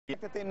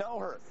That they know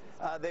her.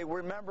 They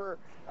remember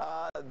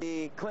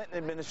the Clinton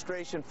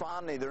administration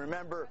fondly. They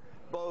remember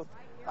both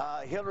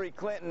Hillary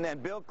Clinton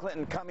and Bill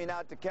Clinton coming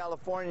out to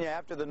California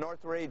after the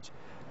Northridge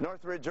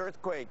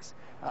earthquakes.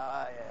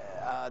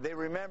 They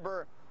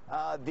remember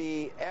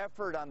the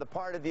effort on the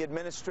part of the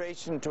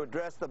administration to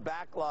address the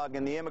backlog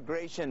in the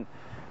immigration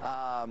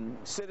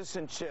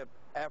citizenship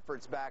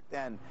efforts back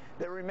then.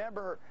 They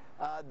remember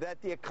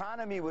that the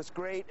economy was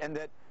great and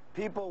that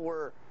people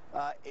were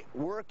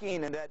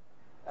working and that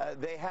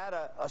they had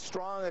a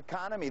strong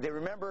economy. They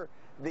remember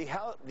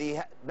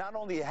not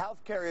only the health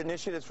care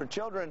initiatives for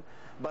children,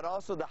 but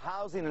also the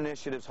housing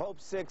initiatives, Hope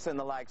 6 and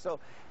the like. So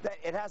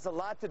it has a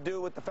lot to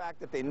do with the fact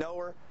that they know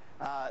her,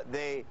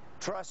 they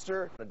trust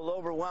her. They'll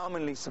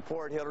overwhelmingly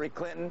support Hillary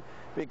Clinton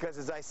because,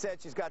 as I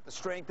said, she's got the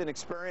strength and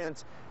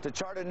experience to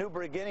chart a new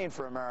beginning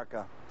for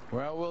America.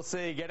 Well, we'll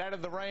see. Get out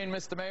of the rain,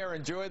 Mr. Mayor.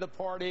 Enjoy the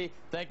party.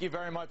 Thank you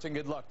very much, and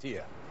good luck to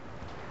you.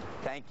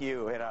 Thank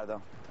you,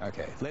 Gerardo.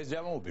 Okay, ladies and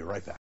gentlemen, we'll be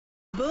right back.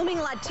 Booming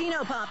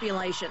Latino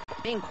population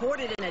being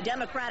courted in a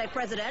Democratic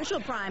presidential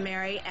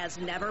primary as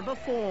never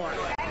before.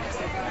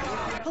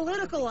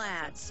 Political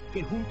ads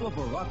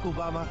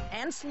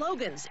and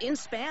slogans in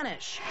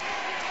Spanish.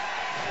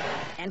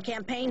 And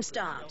campaign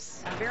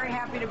stops. I'm very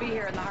happy to be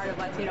here in the heart of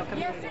Latino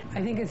community.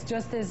 I think it's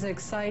just as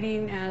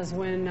exciting as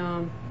when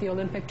the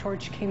Olympic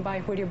torch came by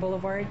Whittier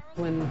Boulevard.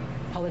 When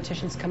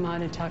politicians come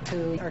out and talk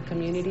to our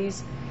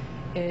communities,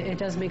 it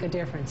does make a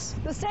difference.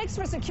 The stakes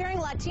for securing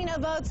Latino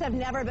votes have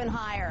never been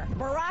higher.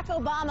 Barack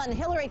Obama and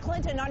Hillary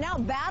Clinton are now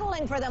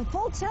battling for them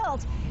full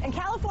tilt in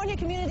California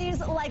communities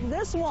like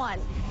this one.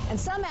 And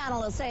some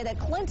analysts say that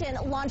Clinton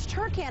launched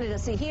her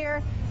candidacy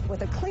here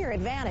with a clear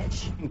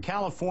advantage. In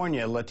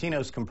California,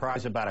 Latinos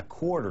comprise about a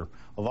quarter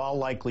of all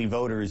likely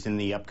voters in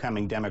the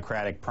upcoming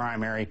Democratic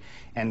primary,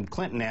 and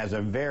Clinton has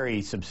a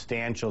very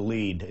substantial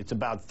lead. It's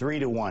about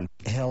 3-1.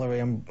 Hillary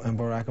and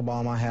Barack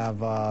Obama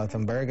have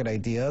some very good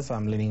ideas.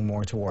 I'm leaning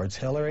more towards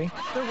Hillary.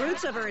 The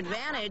roots of her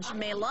advantage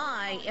may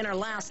lie in her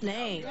last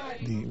name.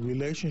 The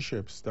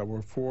relationships that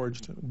were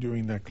forged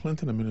during the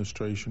Clinton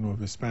administration with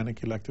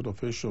Hispanic elected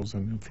officials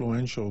and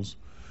influentials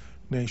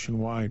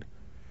nationwide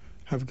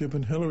have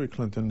given Hillary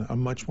Clinton a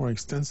much more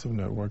extensive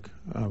network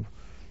of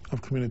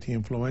community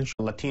influential.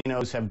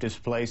 Latinos have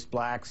displaced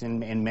blacks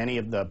in many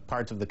of the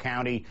parts of the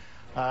county,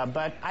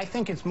 but I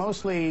think it's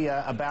mostly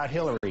about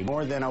Hillary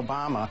more than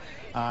Obama.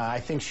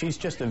 I think she's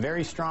just a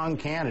very strong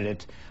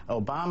candidate.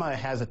 Obama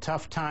has a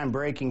tough time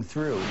breaking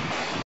through.